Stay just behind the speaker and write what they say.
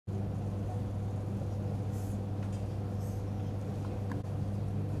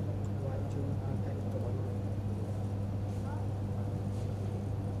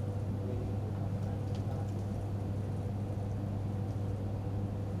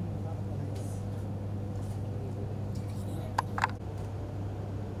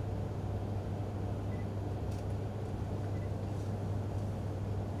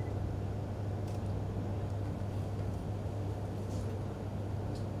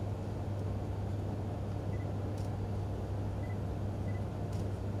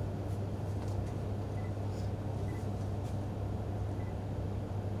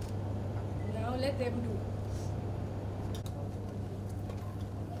let them do.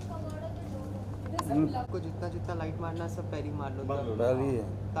 आपको जितना जितना लाइट मारना सब पैरी मार लो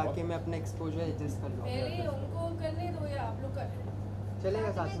ताकि मैं अपना एक्सपोजर एडजस्ट कर लूँ। पहले उनको करने दो या आप लोग कर लो।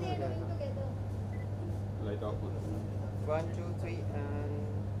 चलेगा साथ में हो जाएगा। लाइट ऑफ 1 2 3 एंड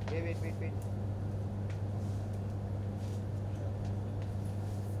वेट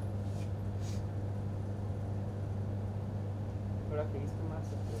थोड़ा फेस पे मार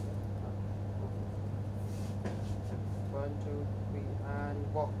सकते हो। 1 2 3 and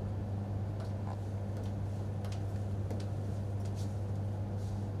walk.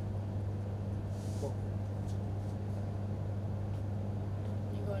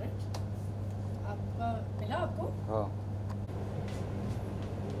 You got it? आपका मिला आपको? हाँ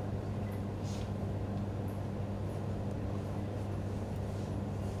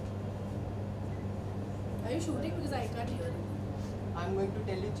Are you shooting? Because I can't hear you. I'm going to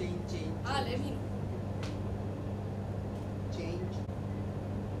tell you change. Let me know. Change.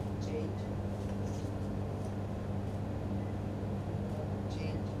 Change.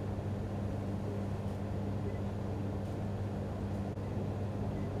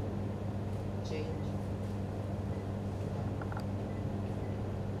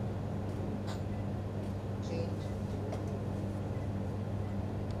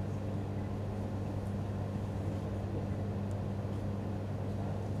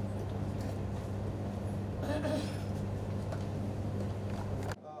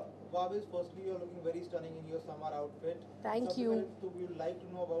 Vahbiz, firstly, you're looking very stunning in your summer outfit. Thank you. So we would like to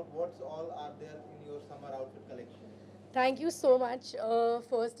know about what's all are there in your summer outfit collection. Thank you so much.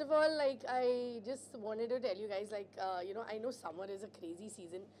 First of all, like I just wanted to tell you guys, like I know summer is a crazy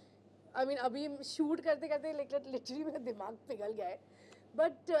season. I mean, अभी shoot करते like literally मेरा दिमाग पिघल गया है.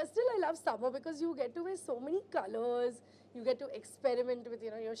 But still, I love summer because you get to wear so many colors. You get to experiment with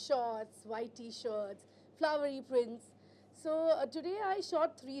your shorts, white t-shirts, flowery prints. So today I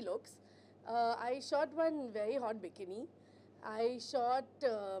shot 3 looks. I shot one very hot bikini. I shot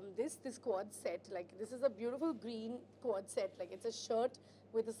this quad set. Like this is a beautiful green quad set. Like it's a shirt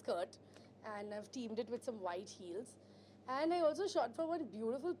with a skirt, and I've teamed it with some white heels. And I also shot for one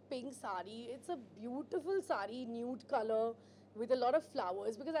beautiful pink sari. It's a beautiful sari, nude color with a lot of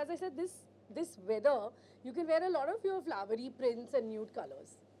flowers. Because as I said, this weather, you can wear a lot of your flowery prints and nude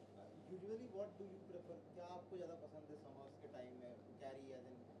colors. Usually, what do you prefer? क्या आपको ज़्यादा पसंद है summers के time में carry as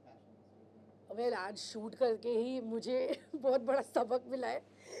in fashion? Well, आज shoot करके ही मुझे बहुत बड़ा सबक मिला है.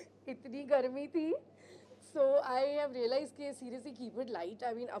 इतनी गर्मी थी. So I have realized कि seriously keep it light.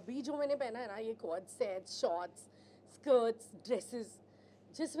 I mean, अभी जो मैंने पहना है ना, ये quad sets, shorts, skirts, dresses,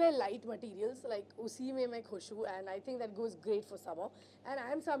 just wear light materials. Like उसी में मैं खुश हूँ, and I think that goes great for summer. And I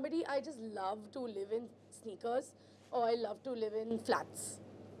am somebody, I just love to live in sneakers or I love to live in flats.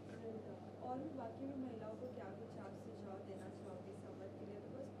 और बाकी में महिलाओं को क्या कुछ आप सुझाव देना चाहोगे समर के लिए?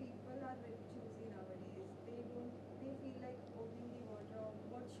 Because people are very choosy nowadays. They feel like opening the wardrobe.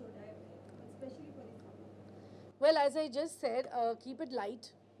 What should I wear? Especially for the summer. Well, as I just said, keep it light.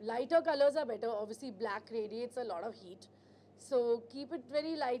 Lighter colors are better. Obviously, black radiates a lot of heat. So keep it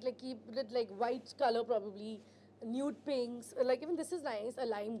very light. Like keep it like white color probably, nude pinks. Like even this is nice, a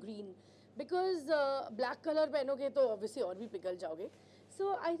lime green. Because black color पहनोगे तो obviously और भी पिघल जाओगे. So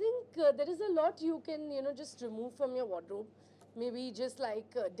I think there is a lot you can just remove from your wardrobe. Maybe just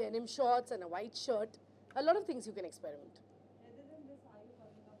like denim shorts and a white shirt. A lot of things you can experiment. Other than this, are you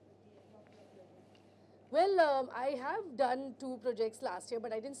coming up with any of your projects? Well, I have done 2 projects last year,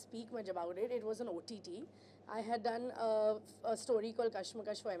 but I didn't speak much about it. It was an OTT. I had done a story called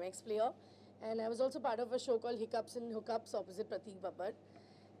Kashmakash for MX Player, and I was also part of a show called Hiccups and Hookups opposite Prateek Babbar.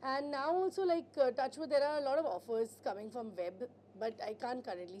 And now also like Touchwood, there are a lot of offers coming from web, but I can't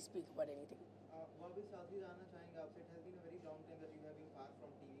currently speak about anything. वापस साथ ही जानना चाहेंगे आपसे. It has been a very long time that you have been far from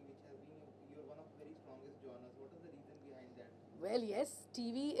TV, which has been your one of the very strongest genres. What is the reason behind that? Well, yes,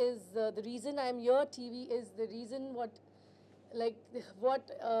 TV is the reason I'm here. TV is the reason what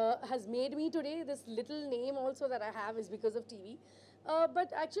has made me today. This little name also that I have is because of TV.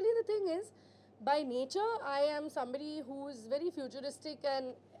 But actually the thing is, by nature, I am somebody who is very futuristic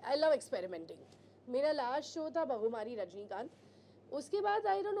and I love experimenting. मेरा last show था बहुमारी रजनीकांत. उसके बाद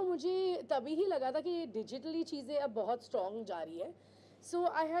I don't know, मुझे तभी ही लगा था कि ये डिजिटली चीज़ें अब बहुत स्ट्रॉन्ग जा रही है. सो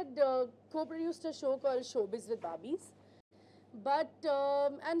I had co-produced a show called Showbiz with Vahbiz. But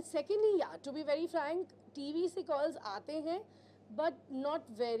and secondly, yeah, to be very frank, TV से calls आते हैं, but not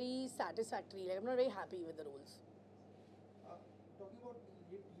very satisfactory. Like I'm not very happy with the roles. Talking about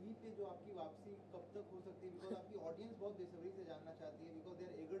ये TV पे जो आपकी वापसी कब तक हो सकती है? Because आपकी ऑडियंस बहुत बेसब्री से जानना चाहती है. Because they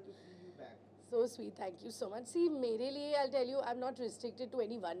are eager to see you back. So sweet, thank you so much. See, मेरे लिए I'll tell you, I'm not restricted to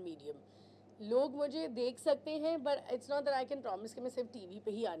any one medium. लोग मुझे देख सकते हैं, but it's not that I can promise कि मैं सिर्फ टीवी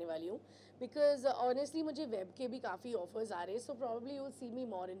पे ही आने वाली हूँ, बिकॉज ऑनेस्टली मुझे वेब के भी काफ़ी ऑफर्स आ रहे हैं, so probably you will see me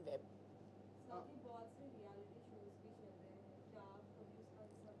more in web. साथ ही बहुत से रियलिटी शोज भी चल रहे हैं, क्या आप कभी उसका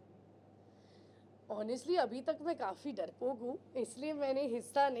हिस्सा बने? ऑनेस्टली अभी तक मैं काफ़ी डरपोक हूँ, इसलिए मैंने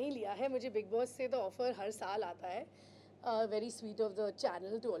हिस्सा नहीं लिया है. मुझे बिग बॉस से तो ऑफ़र हर साल आता है, very sweet of the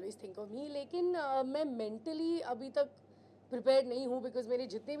channel to always think of me, लेकिन मैं मेंटली अभी तक प्रिपेयर्ड नहीं हूँ, बिकॉज मेरे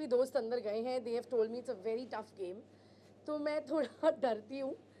जितने भी दोस्त अंदर गए हैं they have told me it's a very tough game. तो मैं थोड़ा डरती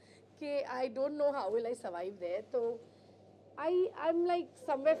हूँ कि I don't know how will I survive there. तो आई एम लाइक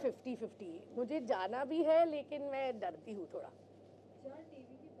समवेयर 50-50. मुझे जाना भी है लेकिन मैं डरती हूँ थोड़ा. जहाँ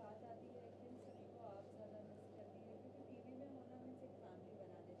टीवी की बात आती है, किन सभी को आप ज़्यादा मिस करती है, क्योंकि टीवी में होना मीन्स एक फैमिली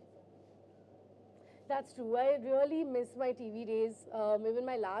बनाने जैसा. That's true. I really miss my TV days.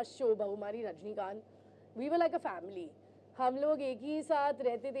 Even my last show, बहुमारी Rajinikanth, we were like a family. हम लोग एक ही साथ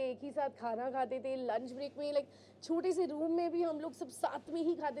रहते थे, एक ही साथ खाना खाते थे, लंच ब्रेक में लाइक छोटे से रूम में भी हम लोग सब साथ में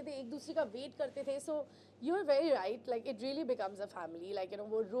ही खाते थे, एक दूसरे का वेट करते थे. So you are very right, like it really becomes a family. Like you know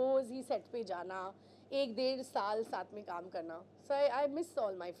वो रोज़ ही सेट पे जाना, 1-1.5 साल साथ में काम करना. सो I miss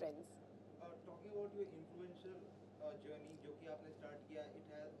all my friends. Talking about your influential journey जो कि आपने स्टार्ट किया,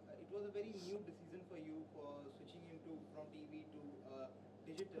 it was a very new decision for you for switching into from TV to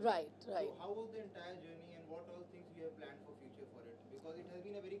digital. Right. So how was the entire journey and what all things you have planned for future for it? Because it has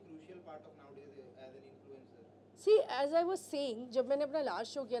been a very crucial part of nowadays as an influencer. C as I was saying, जब मैंने अपना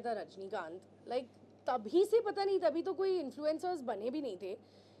last show किया था Rajinikanth, like तभी से पता नहीं, तभी तो कोई इन्फ्लुएंसर्स बने भी नहीं थे,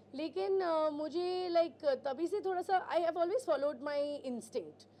 लेकिन मुझे लाइक तभी से थोड़ा सा I have always followed my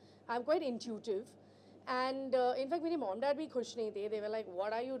instinct. I am quite intuitive and in fact मेरे मॉम डैड भी खुश नहीं थे. दे were like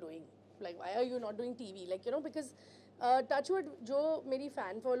what are you doing, like why are you not doing TV, like you know, because touchwood जो मेरी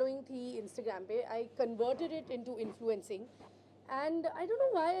fan following थी Instagram पे, I converted it into influencing and I don't know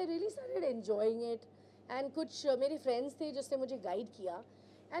why I really started enjoying it. And कुछ मेरे friends थे जिसने मुझे guide किया,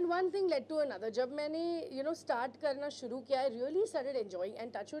 and one thing led to another. जब मैंने यू नो स्टार्ट करना शुरू किया, I really started enjoying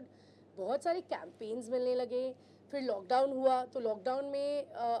and touchwood बहुत सारे कैंपेन्स मिलने लगे. फिर लॉकडाउन हुआ, तो लॉकडाउन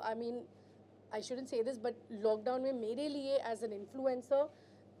में आई मीन आई शुडंट से दिस, बट लॉकडाउन में मेरे लिए एज एन इन्फ्लुएंसर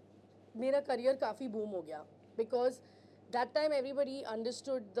मेरा करियर काफ़ी बूम हो गया, because that time everybody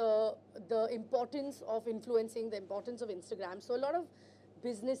understood the importance of influencing, the importance of Instagram. So a lot of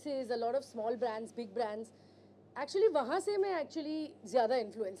businesses, a lot of small brands, big brands, actually वहाँ से मैं actually ज़्यादा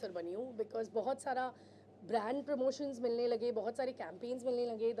influencer बनी हूँ, because बहुत सारा brand promotions मिलने लगे, बहुत सारे campaigns मिलने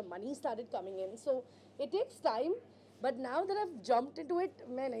लगे, the money started coming in. So it takes time, but now that I've jumped into it,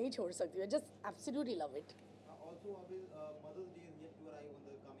 मैं नहीं छोड़ सकती. I just absolutely love it. Also, Mother's Day is yet to arrive on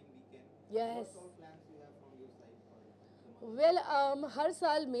the coming weekend. Yes. What all plans you have from your side for the Mother's well हर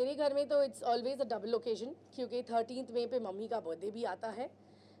साल मेरे घर में तो it's always a double occasion, क्योंकि 13th मई पे mummy का birthday भी आता है,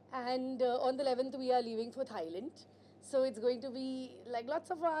 and on the 11th we are leaving for Thailand. So it's going to be like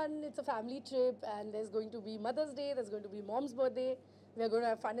lots of fun. It's a family trip and there is going to be mother's day, there is going to be moms birthday. We are going to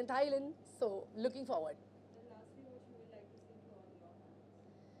have fun in Thailand, so looking forward. Then lastly, what you would like to say to all your fans?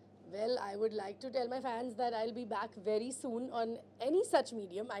 Well, I would like to tell my fans that I'll be back very soon on any such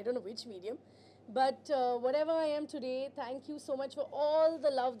medium. I don't know which medium, but whatever I am today, thank you so much for all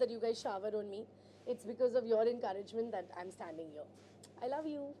the love that you guys showered on me. It's because of your encouragement that I'm standing here. I love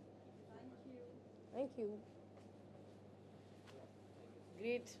you. Thank you. Thank you.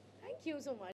 Great. Thank you so much.